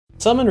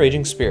Summon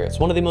Raging Spirits,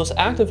 one of the most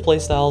active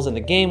playstyles in the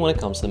game when it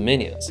comes to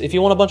minions. If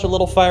you want a bunch of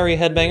little fiery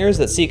headbangers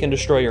that seek and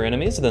destroy your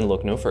enemies, then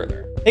look no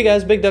further. Hey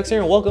guys, Big Ducks here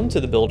and welcome to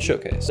the Build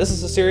Showcase. This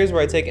is a series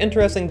where I take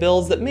interesting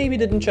builds that maybe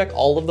didn't check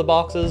all of the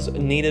boxes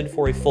needed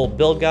for a full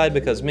build guide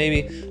because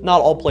maybe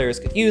not all players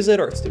could use it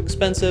or it's too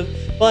expensive,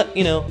 but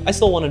you know, I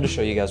still wanted to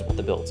show you guys what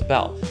the build's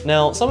about.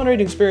 Now, Summon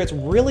Raging Spirits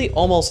really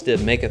almost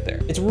did make it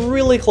there. It's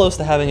really close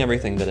to having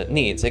everything that it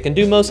needs. It can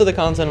do most of the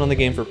content on the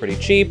game for pretty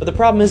cheap, but the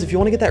problem is if you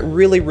want to get that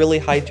really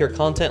high tier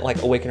content like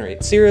Awakener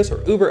 8 Cirrus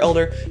or Uber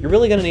Elder, you're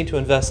really going to need to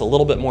invest a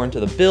little bit more into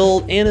the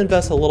build and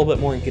invest a little bit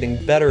more in getting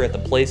better at the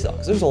playstyle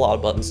because there's a lot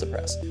of buttons to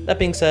press. That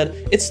being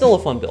said, it's still a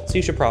fun build, so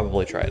you should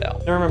probably try it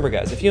out. Now remember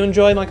guys, if you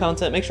enjoy my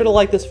content, make sure to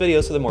like this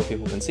video so that more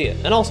people can see it.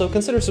 And also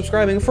consider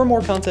subscribing for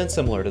more content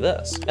similar to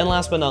this. And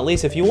last but not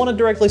least, if you want to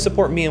directly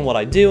support me and what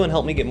I do and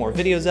help me get more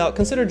videos out,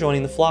 consider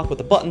joining the flock with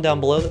the button down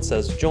below that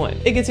says join.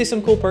 It gets you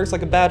some cool perks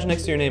like a badge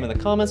next to your name in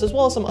the comments, as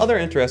well as some other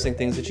interesting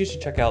things that you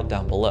should check out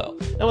down below.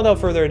 And without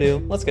further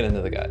ado, let's get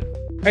into the guide.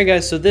 Alright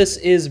guys, so this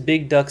is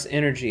Big Duck's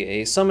Energy,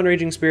 a Summon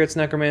Raging Spirits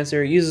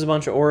Necromancer, uses a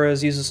bunch of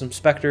auras, uses some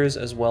specters,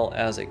 as well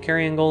as a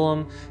carrion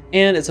golem,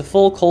 and it's a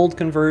full cold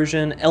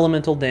conversion,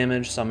 elemental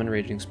damage Summon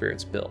Raging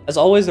Spirits build. As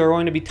always, there are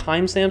going to be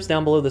timestamps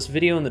down below this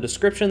video in the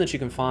description that you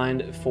can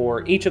find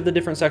for each of the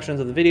different sections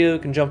of the video. You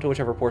can jump to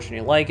whichever portion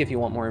you like if you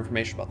want more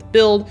information about the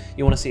build,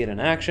 you want to see it in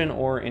action,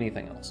 or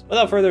anything else.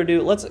 Without further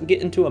ado, let's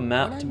get into a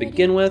map to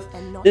begin with.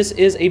 This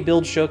is a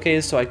build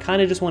showcase, so I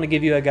kind of just want to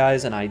give you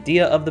guys an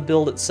idea of the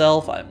build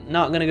itself. I'm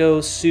not going to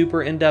go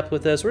super in-depth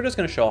with this. We're just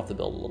going to show off the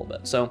build a little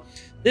bit. So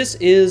this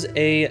is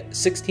a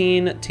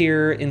 16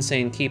 tier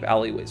Insane Keep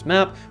Alleyways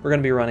map. We're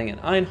going to be running in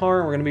Einhar,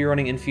 and we're going to be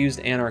running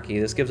Infused Anarchy.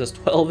 This gives us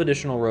 12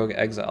 additional Rogue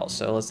Exiles.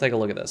 So let's take a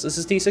look at this. This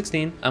is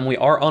T16, and we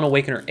are on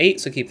Awakener 8,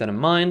 so keep that in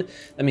mind.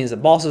 That means that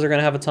bosses are going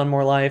to have a ton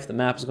more life. The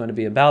map is going to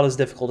be about as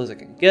difficult as it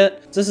can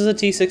get. So this is a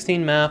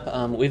T16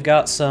 map. We've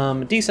got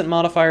some decent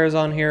modifiers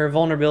on here.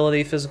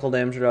 Vulnerability, physical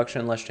damage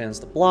reduction, less chance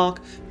to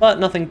block, but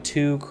nothing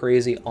too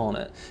crazy on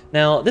it.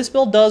 Now, this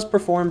build does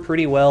perform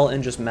pretty well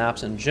in just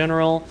maps in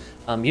general.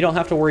 You don't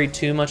have to worry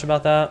too much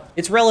about that.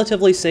 It's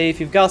relatively safe.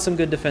 You've got some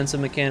good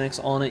defensive mechanics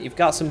on it. You've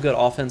got some good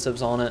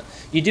offensives on it.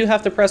 You do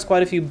have to press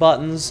quite a few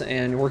buttons,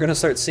 and we're going to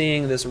start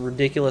seeing this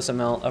ridiculous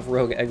amount of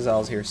Rogue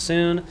Exiles here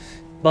soon.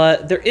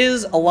 But there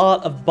is a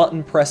lot of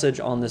button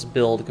pressage on this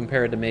build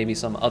compared to maybe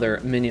some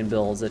other minion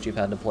builds that you've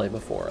had to play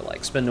before,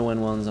 like spin to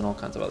win ones and all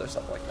kinds of other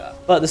stuff like that.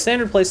 But the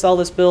standard playstyle of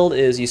this build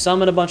is you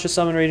summon a bunch of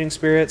Summon Raging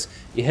Spirits,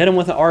 you hit them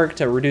with an arc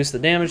to reduce the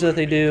damage that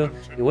they do,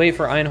 you wait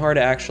for Einhar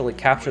to actually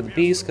capture the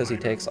beast because he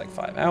takes like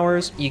 5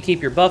 hours, you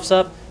keep your buffs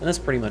up, and that's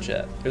pretty much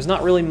it. There's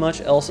not really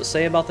much else to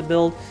say about the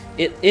build.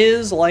 It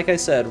is, like I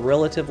said,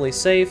 relatively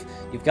safe.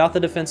 You've got the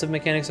defensive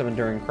mechanics of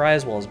Enduring Cry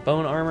as well as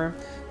Bone Armor.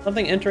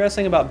 Something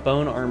interesting about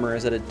Bone Armor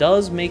is that it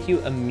does make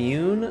you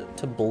immune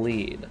to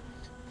bleed.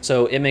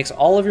 So it makes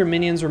all of your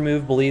minions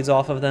remove bleeds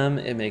off of them,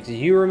 it makes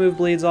you remove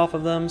bleeds off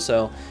of them,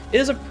 so it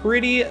is a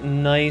pretty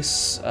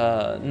nice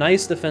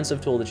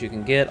defensive tool that you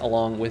can get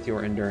along with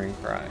your Enduring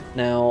Cry.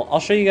 Now, I'll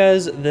show you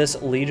guys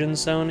this Legion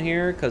Stone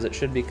here, because it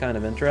should be kind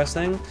of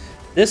interesting.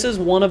 This is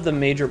one of the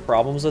major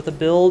problems with the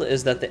build,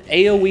 is that the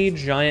AoE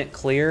giant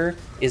clear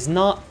is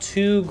not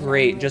too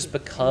great just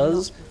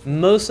because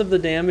most of the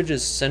damage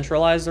is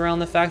centralized around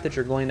the fact that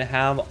you're going to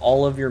have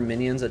all of your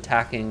minions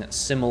attacking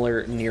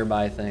similar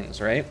nearby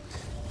things, right?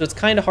 So it's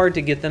kind of hard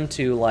to get them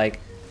to like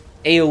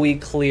AoE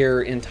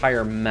clear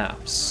entire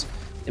maps.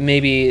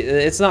 Maybe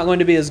it's not going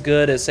to be as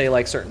good as say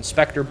like certain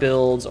Spectre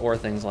builds or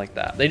things like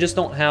that. They just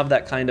don't have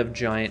that kind of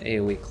giant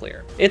AoE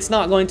clear. It's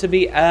not going to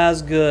be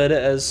as good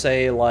as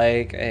say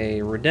like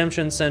a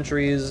Redemption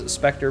Sentries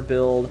Spectre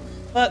build,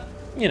 but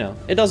you know,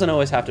 it doesn't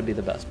always have to be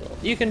the best build.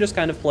 You can just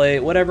kind of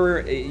play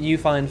whatever you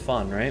find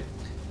fun, right?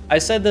 I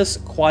said this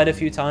quite a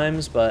few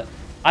times, but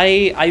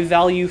I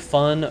value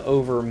fun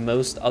over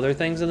most other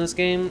things in this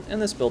game, and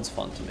this build's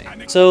fun to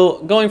me. So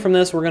going from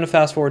this, we're going to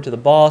fast forward to the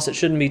boss. It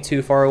shouldn't be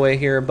too far away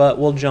here, but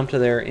we'll jump to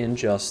there in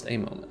just a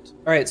moment.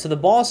 Alright, so the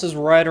boss is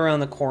right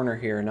around the corner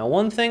here. Now,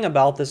 one thing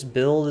about this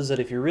build is that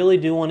if you really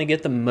do want to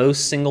get the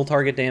most single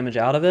target damage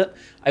out of it,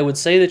 I would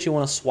say that you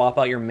want to swap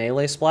out your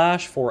melee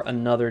splash for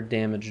another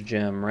damage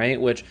gem, right?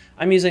 Which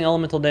I'm using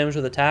elemental damage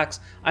with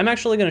attacks. I'm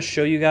actually going to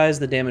show you guys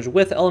the damage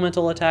with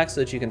elemental attacks so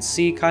that you can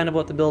see kind of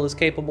what the build is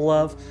capable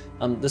of.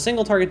 The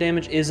single target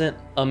damage isn't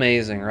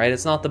amazing, right?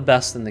 It's not the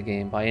best in the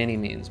game by any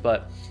means,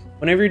 but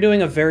whenever you're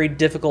doing a very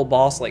difficult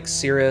boss like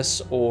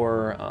Cirrus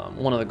or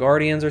one of the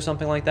Guardians or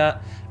something like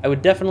that, I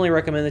would definitely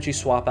recommend that you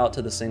swap out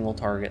to the single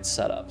target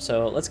setup.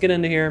 So let's get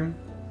into here.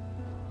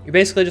 You're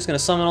basically just going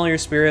to summon all your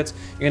spirits,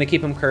 you're going to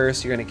keep them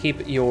cursed, you're going to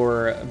keep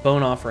your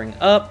bone offering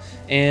up,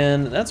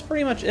 and that's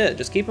pretty much it.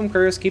 Just keep them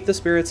cursed, keep the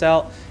spirits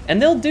out,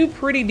 and they'll do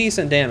pretty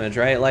decent damage,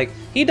 right? Like,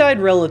 he died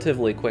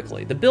relatively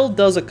quickly. The build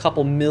does a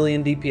couple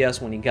million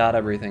DPS when he got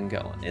everything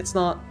going. It's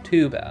not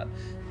too bad.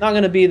 Not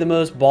going to be the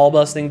most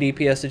ball-busting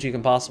DPS that you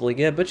can possibly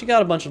get, but you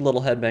got a bunch of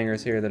little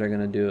headbangers here that are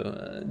going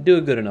to do a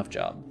good enough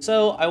job.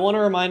 So I want to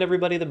remind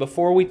everybody that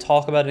before we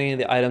talk about any of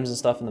the items and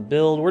stuff in the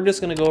build, we're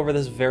just going to go over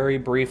this very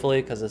briefly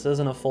because this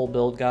isn't a full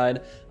build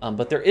guide,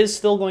 but there is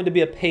still going to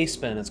be a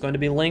Pastebin. It's going to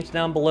be linked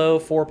down below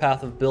for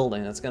Path of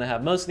Building. It's going to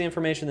have most of the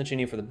information that you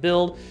need for the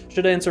build.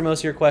 Should answer most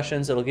of your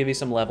questions. It'll give you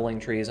some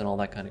leveling trees and all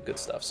that kind of good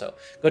stuff. So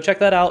go check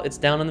that out. It's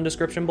down in the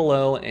description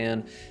below,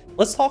 and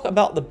let's talk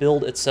about the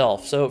build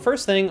itself. So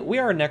first thing, we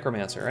are a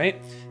Necromancer,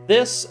 right?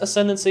 This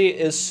Ascendancy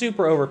is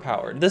super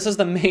overpowered. This is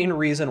the main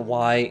reason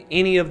why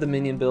any of the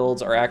minion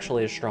builds are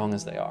actually as strong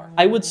as they are.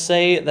 I would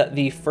say that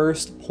the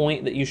first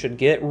point that you should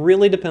get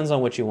really depends on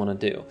what you want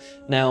to do.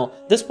 Now,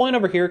 this point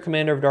over here,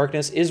 Commander of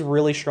Darkness, is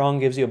really strong,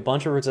 gives you a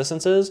bunch of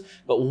resistances,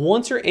 but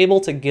once you're able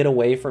to get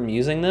away from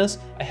using this,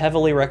 I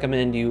heavily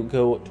recommend you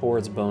go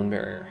towards Bone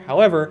Barrier.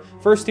 However,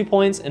 first 2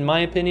 points, in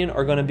my opinion,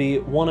 are going to be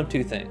one of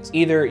two things.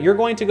 Either you're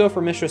going to go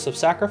for Mistress of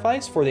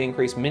Sacrifice for the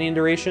increased minion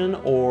duration,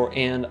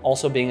 and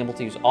also being able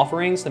to use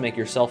offerings to make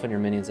yourself and your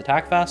minions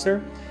attack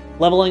faster.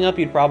 Leveling up,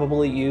 you'd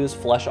probably use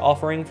Flesh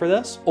Offering for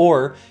this,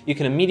 or you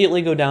can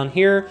immediately go down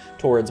here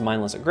towards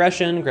Mindless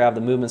Aggression, grab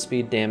the movement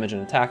speed, damage,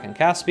 and attack and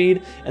cast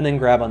speed, and then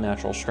grab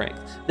Unnatural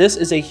Strength. This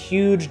is a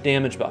huge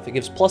damage buff. It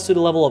gives +2 to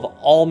level of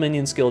all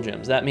minion skill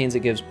gems. That means it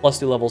gives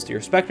 +2 levels to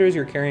your Spectres,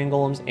 your Carrion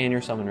Golems, and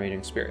your Summon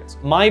Raging Spirits.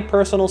 My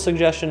personal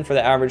suggestion for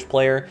the average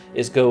player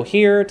is go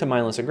here to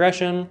Mindless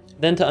Aggression,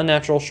 then to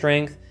Unnatural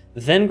Strength,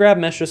 then grab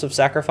Mistress of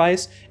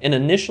Sacrifice, and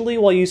initially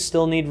while you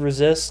still need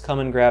Resist, come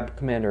and grab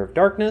Commander of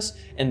Darkness,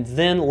 and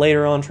then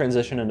later on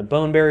transition into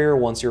Bone Barrier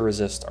once your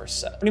resists are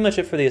set. Pretty much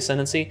it for the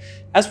Ascendancy.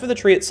 As for the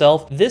tree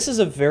itself, this is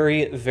a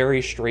very,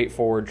 very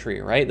straightforward tree,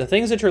 right? The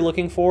things that you're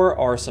looking for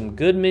are some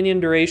good minion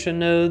duration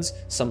nodes,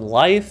 some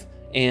life,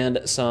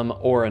 and some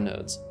aura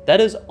nodes.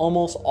 That is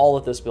almost all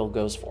that this build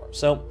goes for.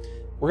 So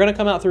we're going to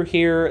come out through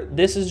here.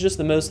 This is just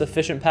the most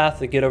efficient path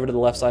to get over to the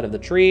left side of the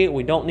tree.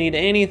 We don't need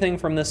anything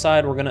from this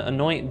side. We're going to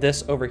anoint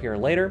this over here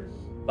later.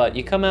 But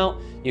you come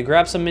out, you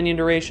grab some minion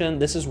duration.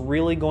 This is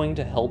really going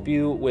to help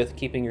you with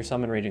keeping your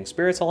Summon Raging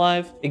Spirits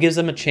alive. It gives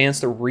them a chance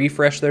to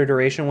refresh their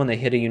duration when they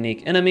hit a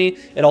unique enemy.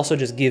 It also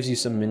just gives you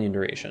some minion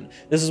duration.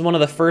 This is one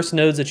of the first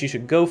nodes that you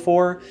should go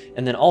for.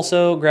 And then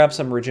also grab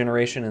some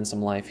regeneration and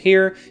some life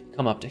here.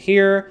 Come up to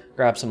here,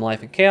 grab some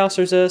life and chaos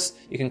resist.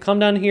 You can come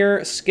down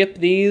here, skip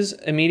these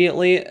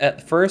immediately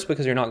at first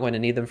because you're not going to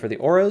need them for the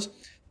auras.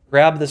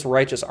 Grab this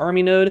Righteous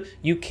Army node.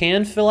 You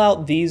can fill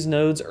out these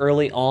nodes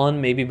early on,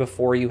 maybe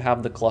before you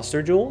have the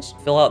cluster jewels.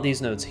 Fill out these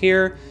nodes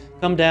here,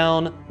 come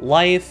down,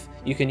 life.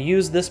 You can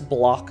use this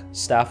block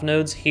staff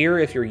nodes here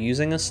if you're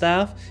using a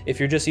staff. If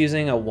you're just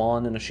using a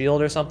wand and a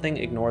shield or something,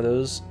 ignore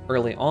those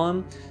early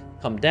on.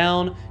 Come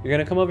down, you're going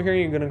to come over here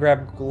and you're going to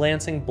grab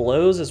Glancing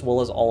Blows as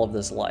well as all of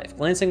this life.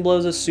 Glancing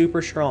Blows is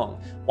super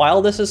strong.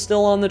 While this is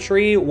still on the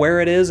tree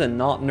where it is and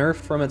not nerfed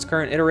from its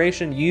current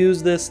iteration,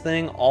 use this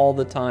thing all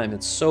the time.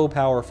 It's so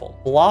powerful.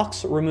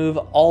 Blocks remove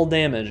all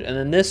damage, and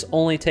then this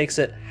only takes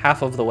it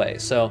half of the way.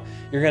 So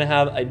you're going to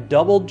have a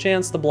doubled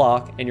chance to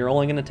block, and you're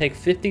only going to take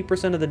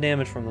 50% of the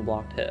damage from the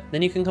blocked hit.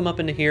 Then you can come up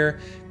into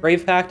here.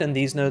 Grave Pact and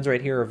these nodes right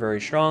here are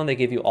very strong. They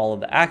give you all of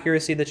the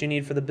accuracy that you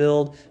need for the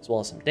build, as well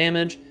as some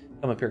damage.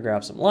 Come up here,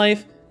 grab some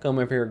life. Come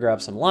over here,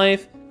 grab some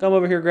life. Come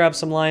over here, grab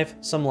some life,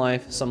 some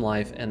life, some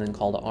life, and then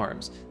call to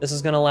arms. This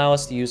is going to allow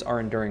us to use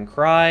our Enduring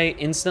Cry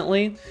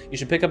instantly. You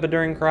should pick up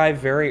Enduring Cry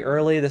very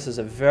early. This is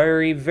a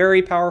very,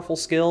 very powerful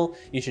skill.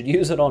 You should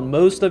use it on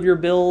most of your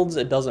builds.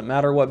 It doesn't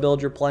matter what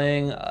build you're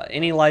playing.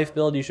 Any life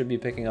build, you should be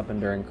picking up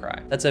Enduring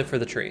Cry. That's it for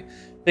the tree.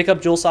 Pick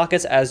up jewel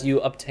sockets as you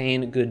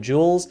obtain good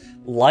jewels.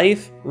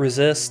 Life,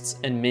 resists,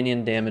 and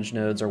minion damage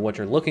nodes are what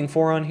you're looking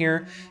for on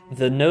here.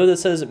 The node that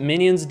says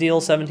minions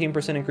deal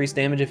 17% increased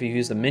damage if you've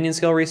used the minion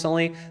skill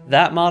recently,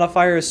 that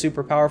modifier is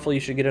super powerful. You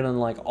should get it on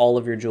like all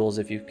of your jewels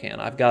if you can.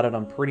 I've got it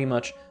on pretty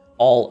much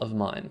all of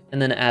mine. And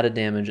then added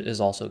damage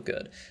is also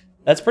good.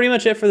 That's pretty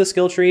much it for the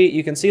skill tree.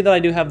 You can see that I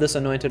do have this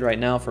anointed right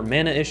now for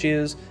mana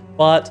issues,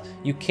 but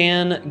you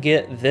can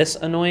get this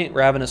anoint,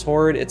 Ravenous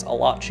Horde. It's a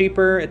lot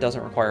cheaper. It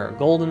doesn't require a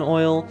golden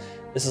oil.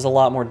 This is a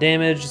lot more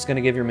damage. It's going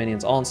to give your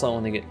minions onslaught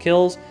when they get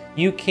kills.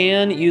 You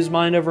can use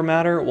Mind Over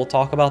Matter. We'll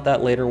talk about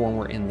that later when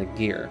we're in the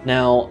gear.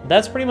 Now,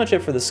 that's pretty much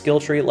it for the skill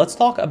tree. Let's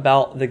talk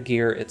about the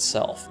gear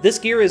itself. This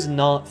gear is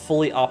not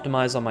fully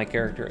optimized on my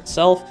character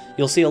itself.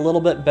 You'll see a little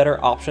bit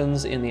better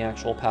options in the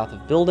actual path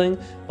of building,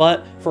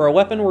 but for a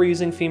weapon, we're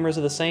using Femurs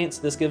of the Saints.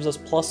 This gives us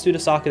 +2 to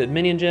socketed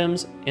minion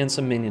gems and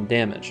some minion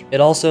damage. It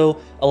also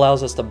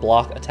allows us to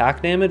block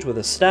attack damage with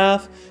a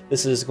staff.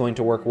 This is going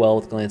to work well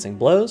with Glancing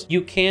Blows.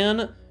 You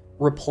can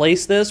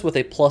replace this with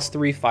a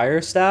 +3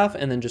 fire staff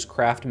and then just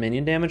craft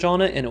minion damage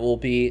on it, and it will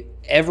be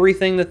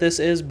everything that this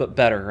is but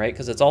better, right?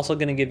 Because it's also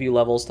going to give you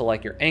levels to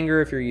like your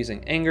anger if you're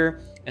using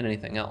anger and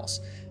anything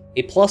else.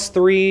 A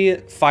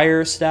 +3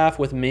 fire staff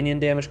with minion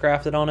damage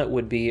crafted on it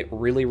would be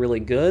really, really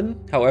good.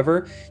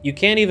 However, you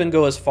can't even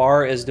go as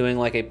far as doing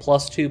like a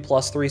 +2,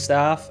 +3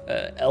 staff,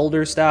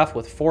 elder staff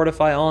with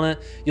fortify on it.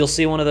 You'll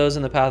see one of those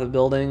in the path of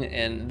building,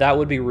 and that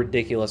would be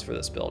ridiculous for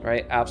this build,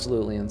 right?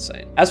 Absolutely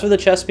insane. As for the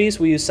chest piece,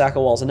 we use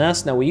Sakawal's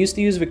Nest. Now, we used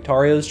to use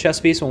Victario's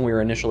chest piece when we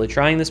were initially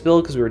trying this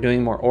build because we were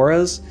doing more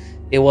auras.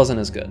 It wasn't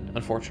as good,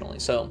 unfortunately.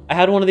 So I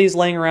had one of these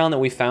laying around that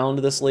we found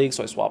this league,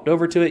 so I swapped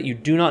over to it. You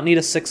do not need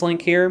a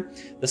 6-link here.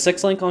 The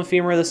 6-link on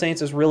Femur of the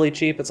Saints is really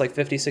cheap. It's like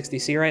 50, 60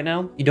 C right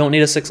now. You don't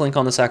need a 6-link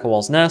on the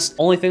Sakawal's Nest.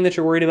 Only thing that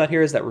you're worried about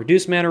here is that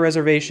reduced mana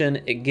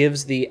reservation. It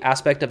gives the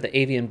aspect of the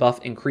Avian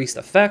buff increased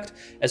effect,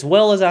 as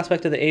well as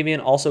aspect of the Avian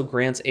also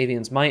grants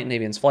Avian's Might and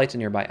Avian's Flight to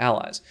nearby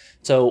allies.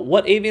 So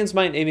what Avian's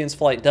Might and Avian's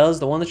Flight does,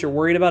 the one that you're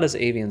worried about is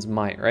Avian's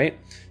Might, right?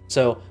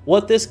 So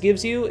what this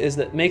gives you is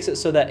that makes it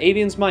so that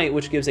Avian's Might,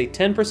 which gives a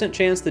 10%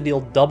 chance to deal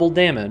double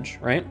damage,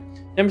 right?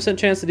 10%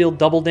 chance to deal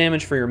double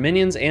damage for your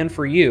minions and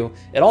for you.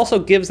 It also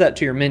gives that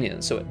to your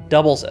minions, so it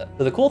doubles it.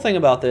 So the cool thing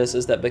about this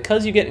is that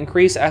because you get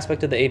increased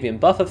aspect of the Avian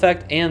buff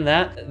effect and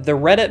that, the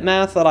Reddit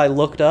math that I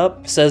looked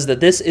up says that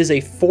this is a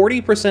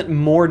 40%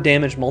 more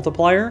damage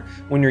multiplier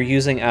when you're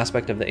using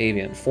aspect of the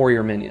Avian for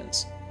your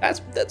minions.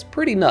 That's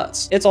pretty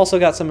nuts. It's also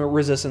got some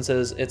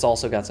resistances. It's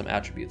also got some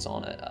attributes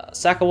on it.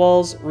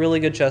 Sakawal's really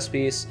good chest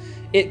piece.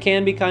 It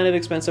can be kind of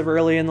expensive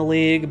early in the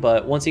league,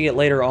 but once you get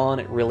later on,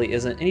 it really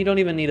isn't, and you don't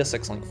even need a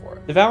 6-link for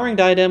it. Devouring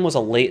Diadem was a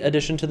late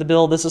addition to the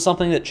build. This is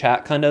something that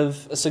chat kind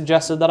of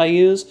suggested that I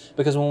use,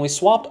 because when we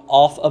swapped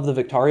off of the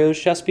Victario's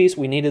chest piece,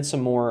 we needed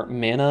some more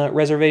mana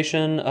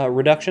reservation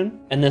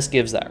reduction, and this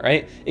gives that,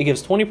 right? It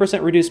gives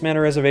 20% reduced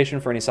mana reservation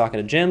for any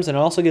socketed gems, and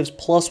it also gives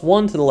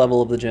 +1 to the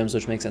level of the gems,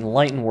 which makes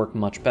Enlighten work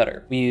much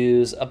better. We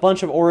use a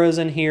bunch of auras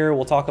in here.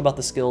 We'll talk about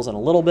the skills in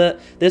a little bit.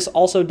 This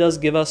also does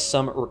give us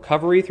some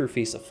recovery through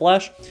Feast of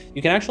Flesh.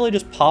 You can actually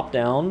just pop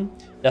down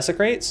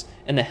Desecrates,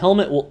 and the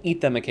helmet will eat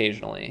them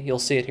occasionally. You'll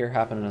see it here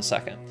happen in a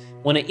second.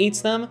 When it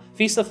eats them,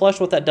 Feast of Flesh,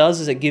 what that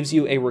does is it gives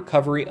you a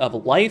recovery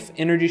of life,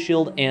 energy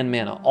shield, and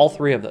mana, all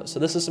 3 of those. So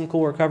this is some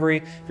cool recovery.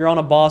 If you're on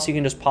a boss, you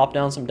can just pop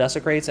down some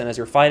Desecrates, and as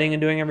you're fighting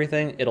and doing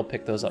everything, it'll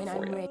pick those up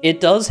for you.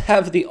 It does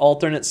have the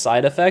alternate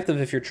side effect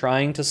of if you're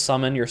trying to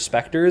summon your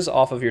Spectres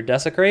off of your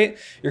Desecrate,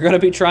 you're going to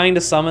be trying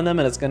to summon them,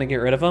 and it's going to get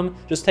rid of them.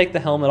 Just take the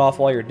helmet off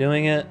while you're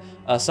doing it.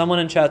 Someone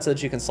in chat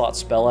said you can slot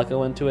Spell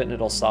Echo into it, and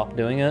it'll stop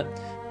doing it.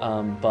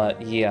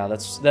 But yeah,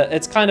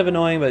 it's kind of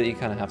annoying, but you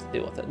kind of have to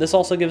deal with it. This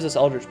also gives us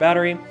Eldritch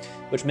Battery,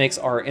 which makes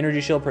our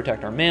energy shield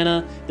protect our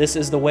mana. This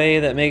is the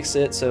way that makes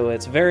it so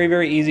it's very,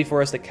 very easy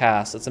for us to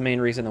cast. That's the main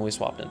reason that we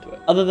swapped into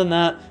it. Other than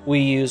that, we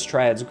use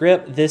Triad's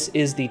Grip. This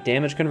is the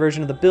damage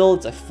conversion of the build.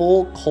 It's a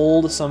full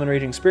cold Summon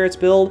Raging Spirits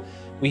build.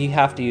 We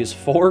have to use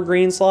 4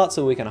 green slots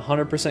so we can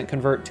 100%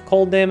 convert to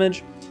cold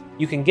damage.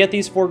 You can get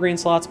these 4 green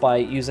slots by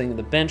using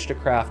the bench to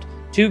craft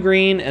 2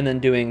 green and then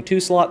doing 2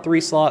 slot,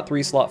 3 slot,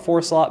 3 slot,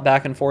 4 slot,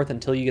 back and forth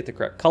until you get the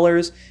correct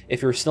colors.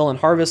 If you're still in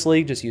Harvest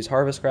League, just use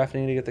Harvest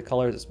Crafting to get the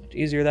colors. It's much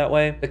easier that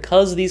way.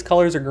 Because these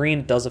colors are green,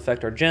 it does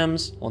affect our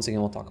gems. Once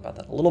again, we'll talk about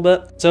that in a little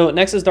bit. So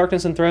next is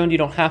Darkness Enthroned. You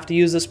don't have to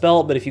use this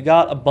spell, but if you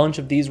got a bunch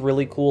of these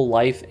really cool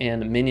life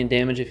and minion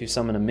damage if you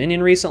summon a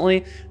minion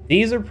recently,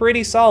 these are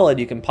pretty solid.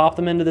 You can pop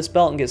them into this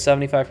belt and get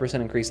 75%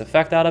 increased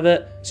effect out of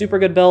it. Super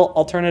good belt.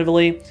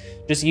 Alternatively,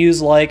 just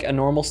use like a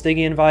normal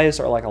Stygian Vice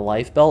or like a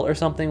life belt or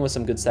something with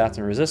some good stats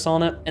and resist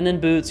on it. And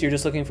then boots, you're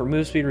just looking for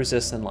move speed,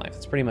 resist, and life.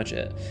 That's pretty much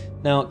it.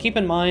 Now, keep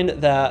in mind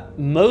that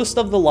most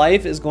of the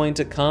life is going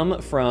to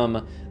come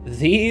from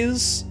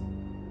these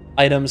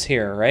items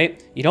here,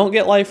 right? You don't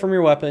get life from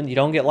your weapon, you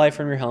don't get life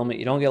from your helmet,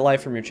 you don't get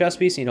life from your chest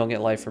piece, and you don't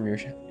get life from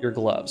your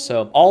gloves.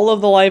 So all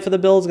of the life of the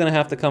build is going to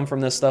have to come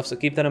from this stuff, so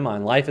keep that in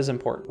mind. Life is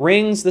important.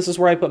 Rings, this is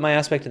where I put my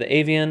aspect of the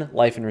Avian,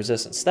 life and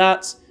resistance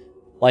stats.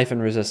 Life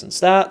and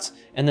resistance stats.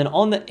 And then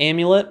on the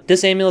amulet,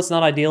 this amulet's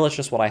not ideal, it's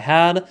just what I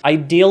had.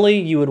 Ideally,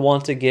 you would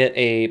want to get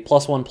a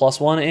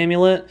 +1/+1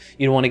 amulet.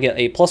 You'd want to get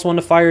a +1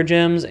 to fire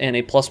gems and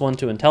a +1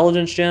 to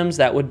intelligence gems.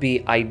 That would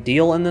be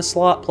ideal in this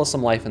slot, plus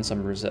some life and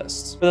some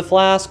resists. For the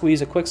flask, we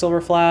use a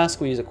Quicksilver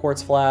flask, we use a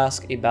Quartz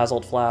flask, a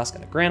Basalt flask,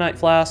 and a Granite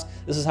flask.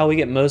 This is how we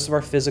get most of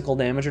our physical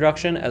damage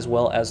reduction, as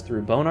well as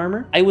through bone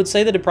armor. I would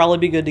say that it'd probably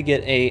be good to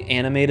get a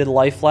animated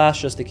life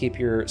flask just to keep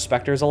your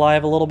specters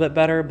alive a little bit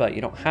better, but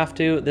you don't have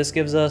to. This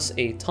gives us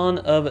a ton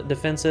of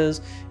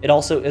defenses. It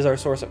also is our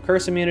source of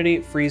curse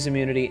immunity, freeze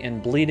immunity,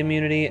 and bleed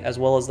immunity, as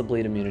well as the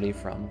bleed immunity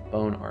from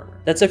bone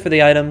armor. That's it for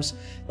the items.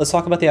 Let's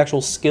talk about the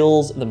actual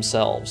skills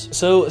themselves.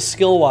 So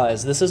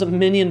skill-wise, this is a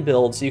minion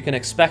build, so you can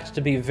expect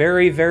to be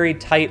very, very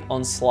tight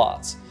on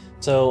slots.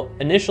 So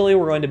initially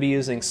we're going to be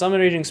using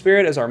Summon Raging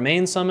Spirit as our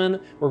main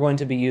summon. We're going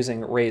to be using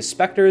Raised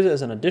Specters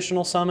as an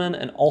additional summon,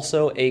 and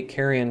also a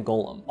Carrion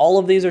Golem. All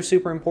of these are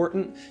super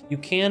important. You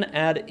can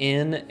add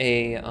in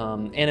a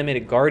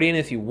Animated Guardian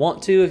if you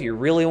want to, if you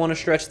really want to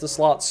stretch the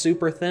slot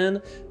super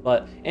thin,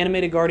 but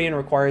Animated Guardian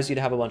requires you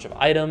to have a bunch of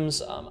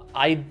items.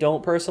 I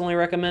don't personally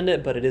recommend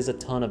it, but it is a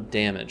ton of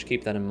damage.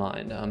 Keep that in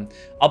mind.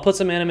 I'll put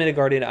some Animated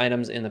Guardian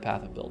items in the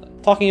path of building.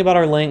 Talking about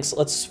our links,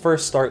 let's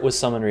first start with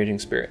Summon Raging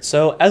Spirit.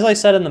 So as I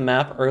said in the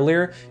map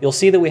earlier, you'll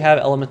see that we have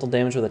elemental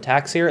damage with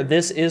attacks here.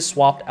 This is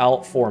swapped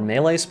out for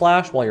melee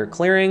splash while you're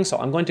clearing, so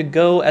I'm going to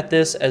go at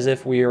this as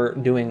if we are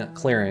doing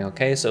clearing,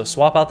 okay? So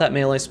swap out that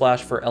melee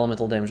splash for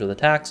elemental damage with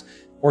attacks,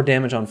 or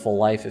damage on full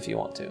life if you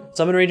want to.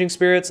 Summon Raging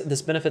Spirits,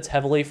 this benefits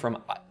heavily from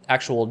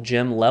actual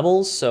gem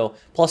levels, so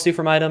 +2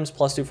 from items,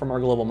 +2 from our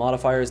global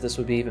modifiers. This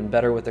would be even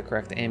better with the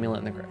correct amulet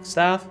and the correct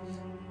staff.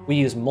 We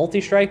use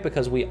multi-strike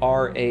because we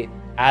are a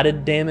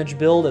added damage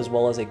build as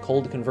well as a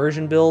cold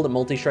conversion build.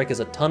 Multi-strike is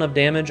a ton of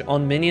damage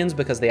on minions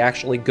because they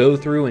actually go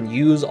through and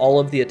use all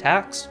of the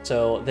attacks.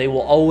 So they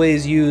will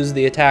always use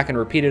the attack and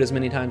repeat it as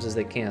many times as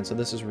they can. So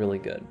this is really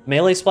good.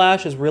 Melee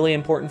splash is really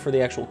important for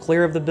the actual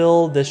clear of the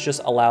build. This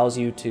just allows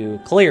you to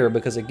clear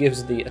because it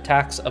gives the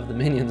attacks of the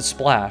minions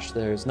splash.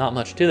 There's not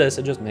much to this,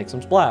 it just makes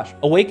them splash.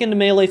 Awakened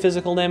melee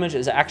physical damage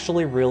is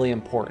actually really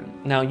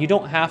important. Now you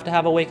don't have to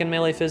have awakened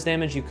melee fizz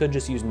damage. You could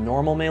just use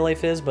normal melee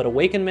fizz, but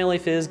awakened melee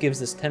fizz gives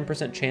this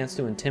 10% chance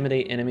to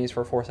intimidate enemies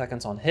for 4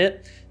 seconds on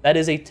hit. That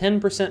is a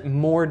 10%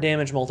 more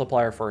damage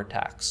multiplier for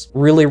attacks.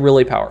 Really,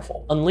 really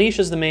powerful. Unleash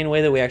is the main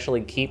way that we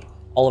actually keep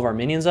all of our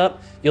minions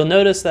up. You'll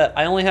notice that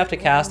I only have to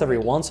cast every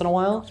once in a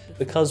while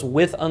because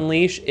with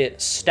Unleash, it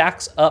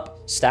stacks up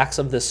stacks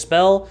of this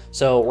spell.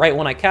 So right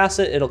when I cast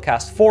it, it'll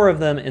cast 4 of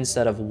them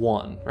instead of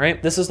 1,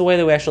 right? This is the way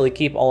that we actually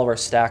keep all of our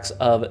stacks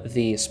of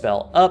the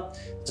spell up.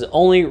 It's the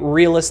only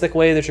realistic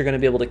way that you're going to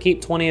be able to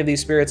keep 20 of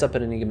these spirits up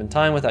at any given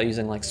time without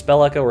using like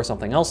Spell Echo or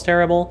something else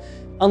terrible.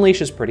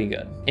 Unleash is pretty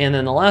good. And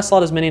then the last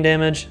slot is mini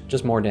damage,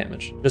 just more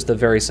damage. Just a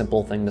very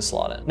simple thing to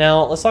slot in.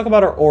 Now let's talk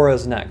about our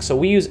auras next. So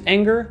we use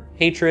Anger,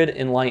 Hatred,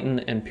 Enlighten,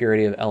 and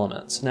Purity of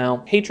Elements.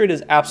 Now, Hatred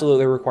is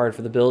absolutely required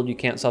for the build. You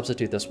can't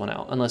substitute this one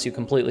out unless you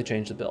completely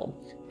change the build.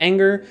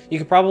 Anger, you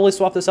could probably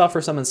swap this out for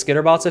summon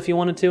Skitterbots if you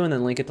wanted to, and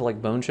then link it to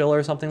like Bone Chill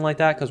or something like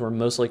that, because we're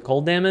mostly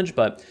cold damage,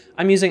 but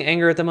I'm using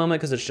Anger at the moment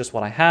because it's just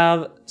what I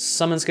have.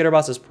 Summon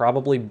Skitterbots is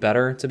probably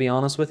better, to be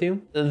honest with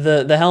you.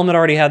 The helmet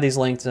already had these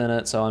links in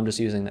it, so I'm just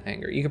using the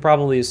Anger. You could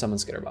probably use Summon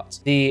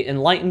Skitterbots. The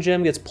Enlighten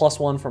gem gets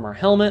 +1 from our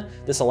helmet.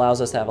 This allows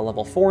us to have a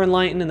level 4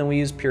 Enlighten, and then we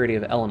use Purity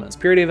of Elements.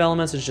 Purity of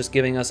Elements is just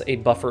giving us a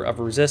buffer of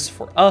resists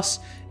for us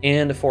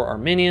and for our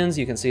minions.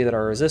 You can see that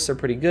our resists are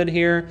pretty good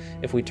here.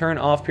 If we turn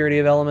off Purity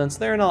of Elements,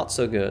 they're not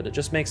so good. It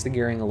just makes the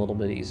gearing a little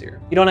bit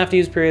easier. You don't have to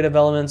use Purity of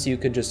Elements. You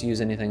could just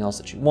use anything else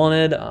that you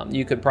wanted.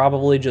 You could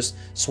probably just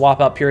swap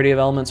out Purity of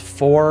Elements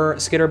for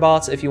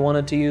Skitterbots if you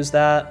wanted to use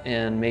that,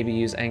 and maybe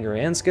use Anger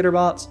and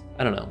Skitterbots.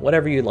 I don't know,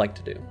 whatever you'd like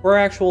to do. For our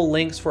actual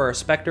links for our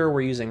Spectre,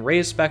 we're using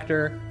Raised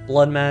Spectre,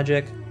 Blood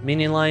Magic,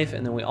 Minion Life,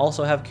 and then we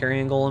also have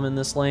Carrion Golem in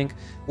this link.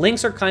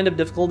 Links are kind of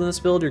difficult in this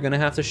build. You're gonna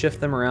have to shift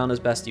them around as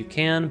best you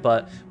can,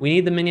 but we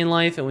need the Minion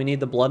Life and we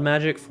need the Blood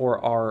Magic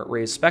for our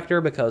Raised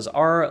Spectre because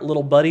our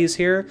little buddies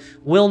here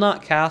will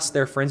not cast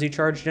their Frenzy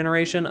Charge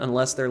generation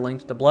unless they're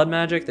linked to Blood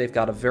Magic. They've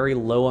got a very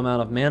low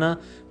amount of mana.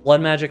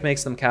 Blood Magic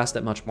makes them cast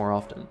it much more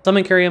often.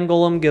 Summon Carrion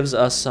Golem gives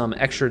us some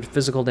extra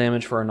physical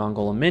damage for our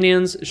non-golem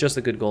minions. It's just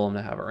a good golem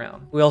to have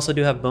around. We also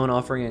do have Bone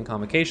Offering and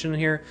Convocation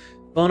here.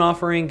 Bone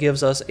Offering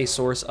gives us a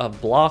source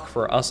of block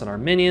for us and our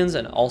minions,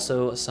 and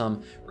also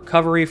some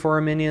recovery for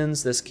our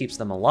minions. This keeps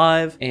them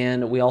alive.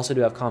 And we also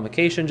do have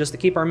Convocation just to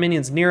keep our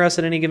minions near us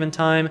at any given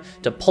time,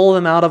 to pull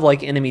them out of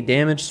like enemy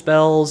damage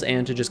spells,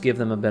 and to just give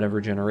them a bit of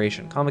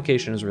regeneration.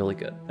 Convocation is really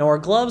good. Now our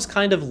gloves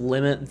kind of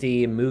limit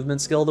the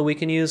movement skill that we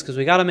can use because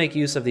we got to make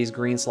use of these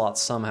green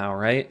slots somehow,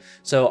 right?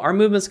 So our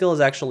movement skill is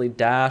actually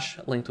Dash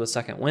linked with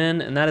Second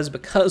Wind, and that is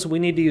because we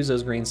need to use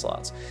those green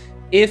slots.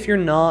 If you're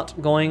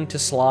not going to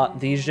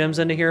slot these gems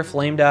into here,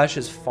 Flame Dash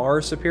is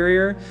far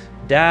superior.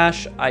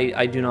 Dash,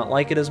 I do not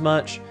like it as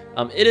much.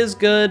 It is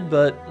good,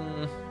 but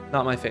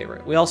not my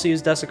favorite. We also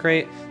use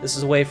Desecrate. This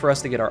is a way for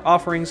us to get our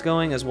offerings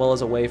going, as well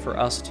as a way for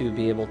us to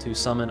be able to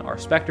summon our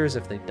specters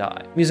if they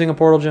die. I'm using a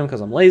portal gem because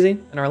I'm lazy.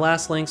 And our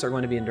last links are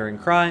going to be Enduring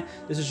Cry.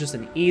 This is just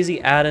an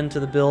easy add-in to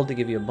the build to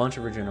give you a bunch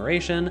of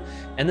regeneration.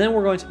 And then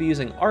we're going to be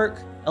using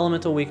Arc,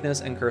 Elemental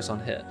Weakness, and Curse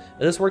on Hit. Now,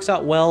 this works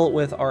out well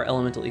with our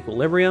Elemental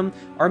Equilibrium.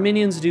 Our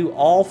minions do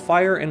all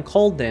fire and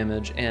cold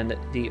damage, and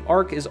the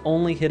Arc is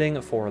only hitting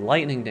for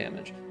lightning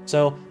damage.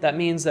 So that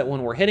means that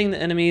when we're hitting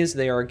the enemies,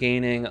 they are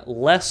gaining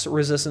less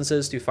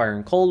resistances to fire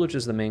and cold, which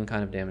is the main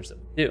kind of damage that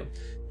we do.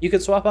 You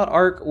could swap out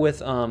Arc with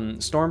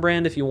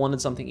Stormbrand if you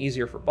wanted something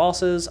easier for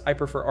bosses. I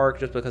prefer Arc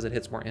just because it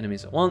hits more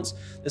enemies at once.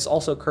 This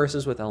also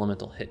curses with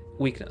elemental hit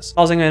weakness,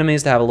 causing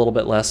enemies to have a little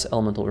bit less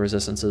elemental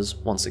resistances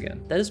once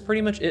again. That is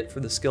pretty much it for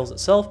the skills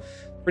itself.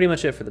 Pretty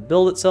much it for the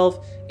build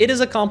itself. It is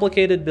a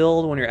complicated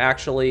build when you're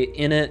actually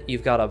in it.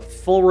 You've got a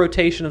full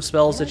rotation of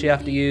spells that you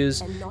have to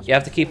use. You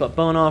have to keep up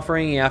Bone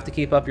Offering. You have to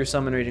keep up your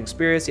Summon Raging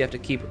Spirits. You have to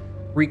keep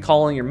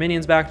recalling your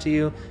minions back to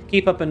you,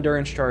 keep up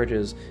endurance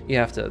charges, you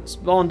have to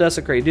spawn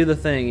desecrate, do the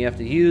thing, you have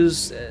to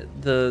use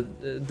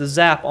the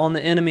zap on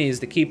the enemies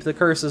to keep the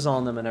curses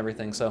on them and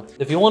everything. So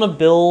if you want to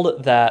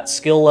build that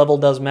skill level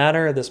does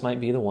matter, this might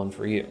be the one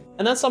for you.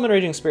 And that's Summon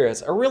Raging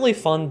Spirits, a really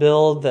fun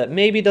build that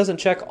maybe doesn't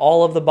check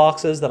all of the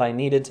boxes that I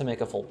needed to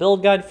make a full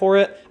build guide for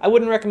it. I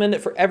wouldn't recommend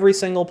it for every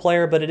single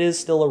player, but it is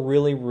still a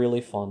really,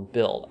 really fun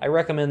build. I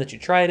recommend that you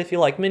try it if you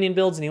like minion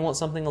builds and you want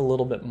something a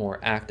little bit more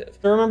active.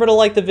 So remember to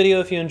like the video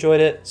if you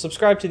enjoyed it,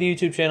 subscribe to the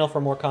YouTube channel for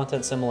more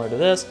content similar to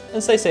this,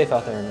 and stay safe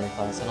out there in raid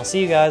class, and I'll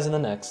see you guys in the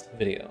next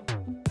video.